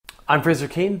I'm Fraser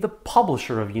Cain, the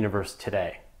publisher of Universe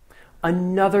Today.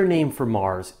 Another name for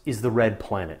Mars is the red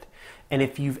planet. And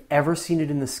if you've ever seen it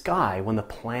in the sky when the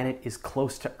planet is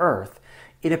close to Earth,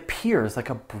 it appears like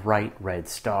a bright red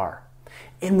star.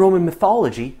 In Roman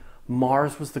mythology,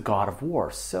 Mars was the god of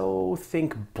war, so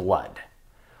think blood.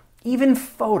 Even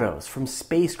photos from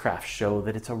spacecraft show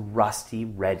that it's a rusty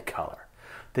red color.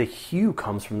 The hue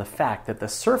comes from the fact that the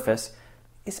surface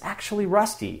is actually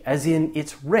rusty, as in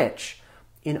it's rich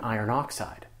in iron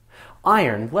oxide.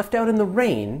 Iron left out in the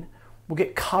rain will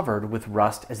get covered with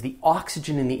rust as the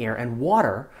oxygen in the air and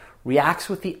water reacts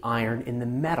with the iron in the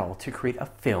metal to create a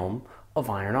film of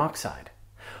iron oxide.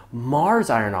 Mars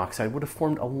iron oxide would have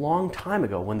formed a long time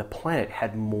ago when the planet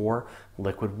had more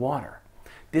liquid water.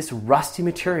 This rusty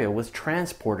material was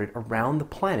transported around the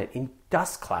planet in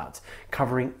dust clouds,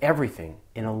 covering everything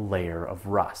in a layer of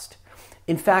rust.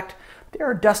 In fact, there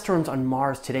are dust storms on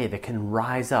Mars today that can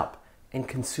rise up and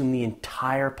consume the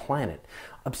entire planet,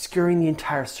 obscuring the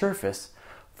entire surface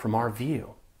from our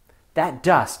view. That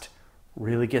dust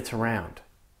really gets around.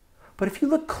 But if you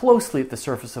look closely at the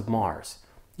surface of Mars,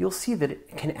 you'll see that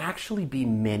it can actually be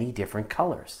many different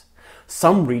colors.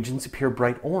 Some regions appear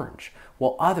bright orange,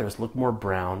 while others look more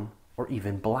brown or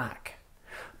even black.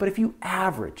 But if you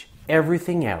average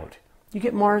everything out, you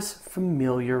get Mars'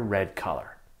 familiar red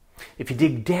color. If you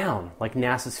dig down, like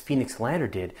NASA's Phoenix lander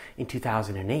did in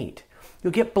 2008,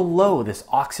 you'll get below this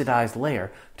oxidized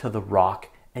layer to the rock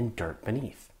and dirt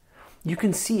beneath. You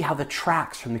can see how the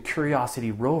tracks from the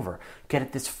Curiosity rover get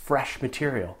at this fresh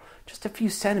material just a few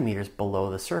centimeters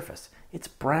below the surface. It's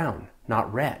brown,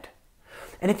 not red.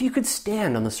 And if you could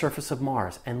stand on the surface of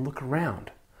Mars and look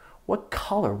around, what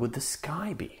color would the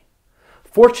sky be?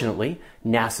 Fortunately,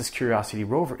 NASA's Curiosity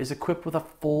rover is equipped with a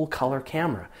full color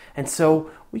camera, and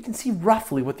so we can see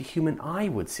roughly what the human eye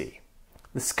would see.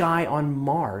 The sky on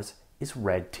Mars is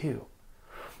red too.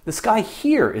 The sky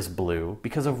here is blue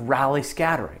because of Rayleigh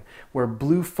scattering, where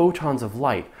blue photons of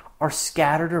light are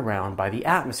scattered around by the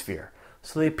atmosphere,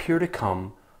 so they appear to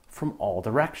come from all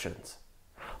directions.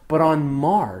 But on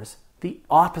Mars, the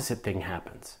opposite thing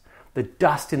happens. The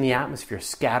dust in the atmosphere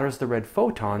scatters the red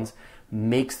photons,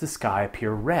 makes the sky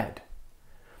appear red.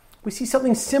 We see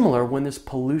something similar when there's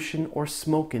pollution or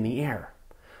smoke in the air.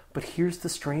 But here's the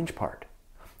strange part.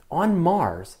 On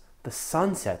Mars, the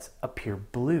sunsets appear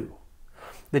blue.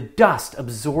 The dust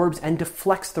absorbs and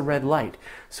deflects the red light,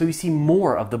 so you see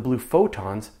more of the blue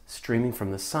photons streaming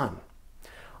from the sun.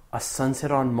 A sunset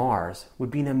on Mars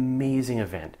would be an amazing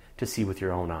event to see with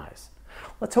your own eyes.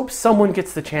 Let's hope someone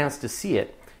gets the chance to see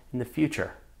it in the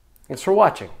future. Thanks for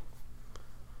watching.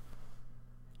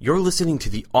 You're listening to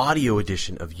the audio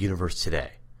edition of Universe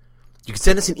Today. You can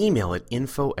send us an email at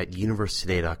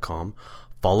info@universetoday.com.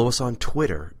 Follow us on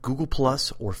Twitter, Google+,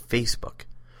 or Facebook.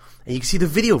 And you can see the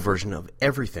video version of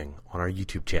everything on our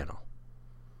YouTube channel.